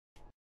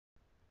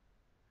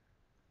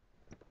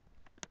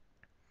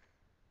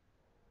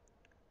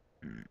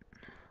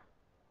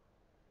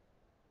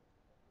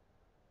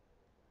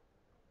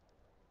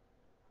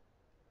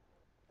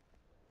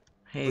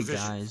Hey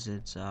guys,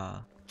 it's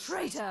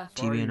Traitor!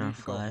 TV in our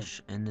flesh,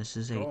 and this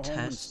is a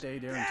test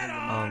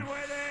of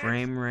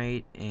frame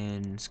rate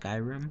in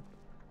Skyrim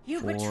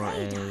for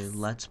a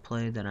let's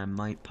play that I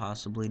might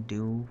possibly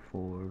do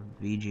for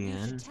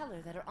VGN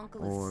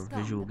or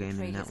Visual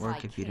Gaming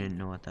Network if you didn't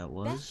know what that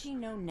was.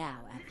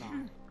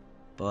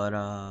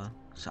 But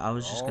so I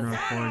was just gonna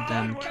record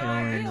them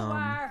killing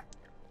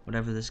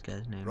whatever this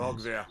guy's name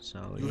is.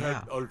 So you yeah,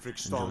 helped Ulfric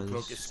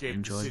Stormcloak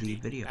escape the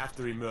city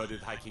after he murdered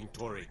High King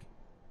Torrig.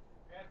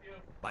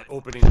 By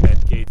opening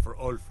that gate for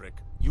Ulfric,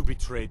 you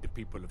betrayed the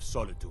people of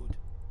Solitude.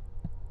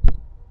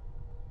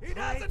 He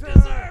doesn't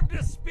deserve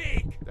to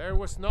speak! There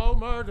was no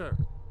murder.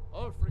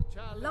 Ulfric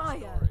challenged Liar.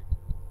 Torrig.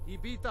 He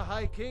beat the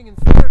High King in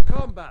fair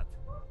combat.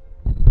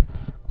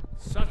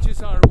 Such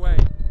is our way.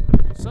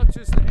 Such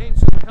is the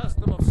ancient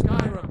custom of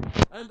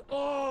Skyrim and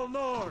all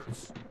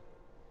Nords.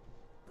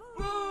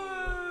 Boo!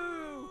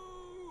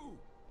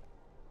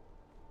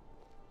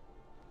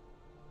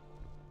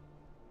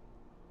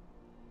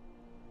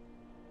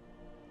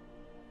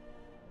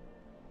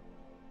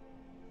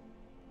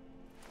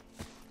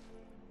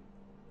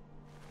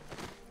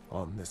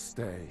 On this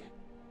day,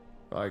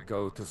 I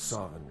go to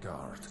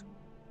Sovngarde.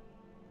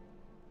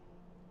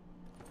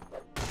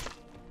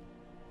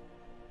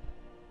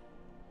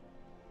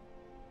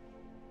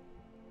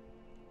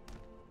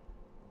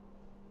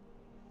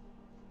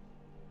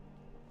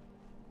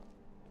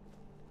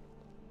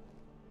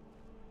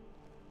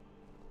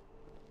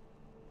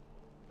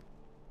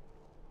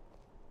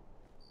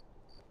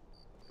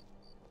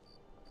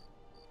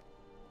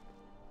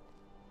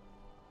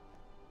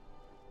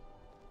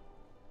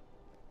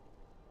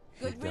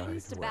 Good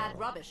riddance to bad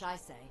rubbish, I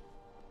say.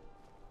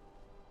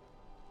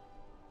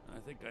 I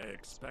think I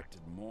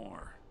expected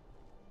more.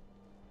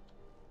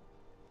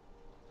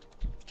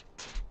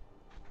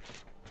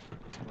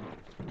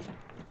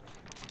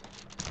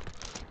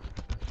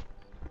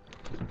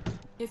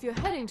 If you're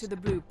heading to the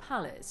Blue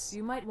Palace,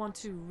 you might want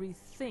to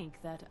rethink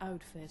that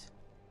outfit.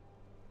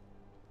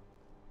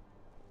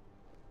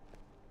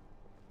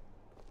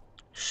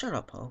 shut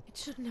up, Ho. It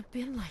shouldn't have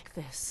been like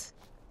this.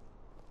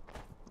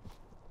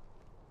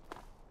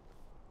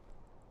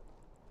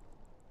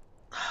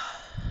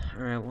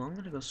 Alright, well, I'm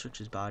gonna go search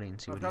his body and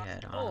see what he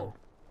had on him.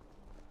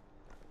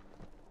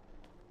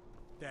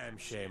 Damn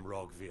shame,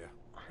 Rogvir.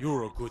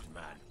 You're a good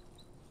man.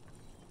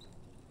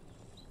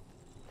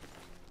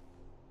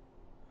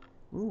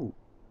 Ooh,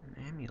 an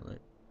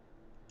amulet.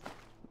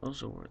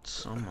 Those are worth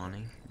some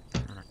money.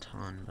 Not a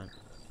ton, but...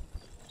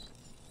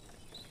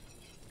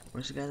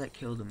 Where's the guy that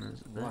killed him?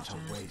 Is it that What guy?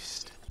 a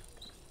waste.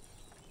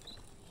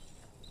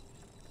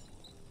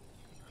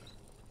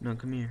 No,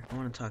 come here. I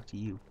want to talk to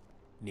you.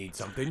 Need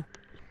something?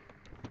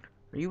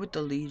 Are you with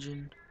the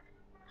Legion?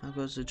 How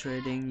goes the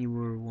trading? You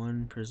were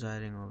one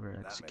presiding over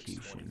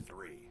execution.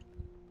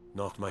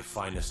 Not my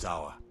finest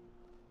hour.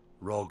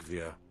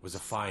 Rogvir was a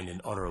fine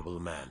and honorable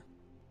man.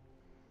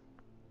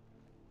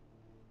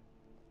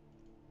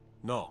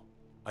 No,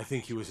 I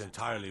think he was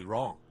entirely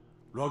wrong.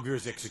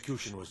 Rogvir's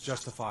execution was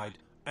justified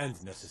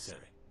and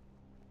necessary.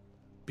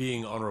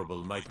 Being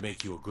honorable might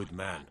make you a good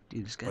man,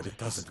 Dude, this guy's but it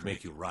doesn't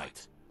make you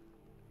right.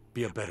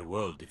 Be a better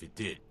world if it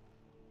did.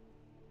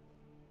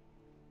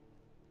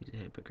 He's a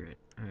hypocrite.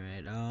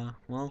 Alright,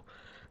 well,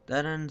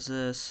 that ends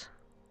this.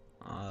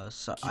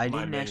 So Keep I my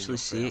didn't men in actually your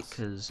see it prayers.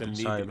 because They'll I'm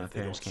need sorry them my if they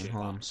parents don't came shape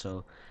home, up.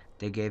 so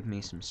they gave me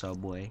some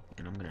Subway,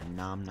 and I'm gonna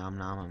nom nom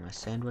nom on my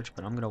sandwich,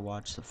 but I'm gonna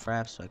watch the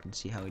frap so I can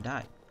see how he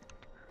died.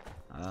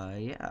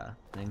 Yeah,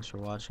 thanks for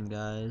watching,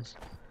 guys.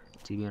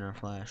 TV in our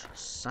Flash,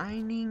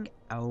 signing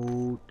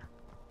out.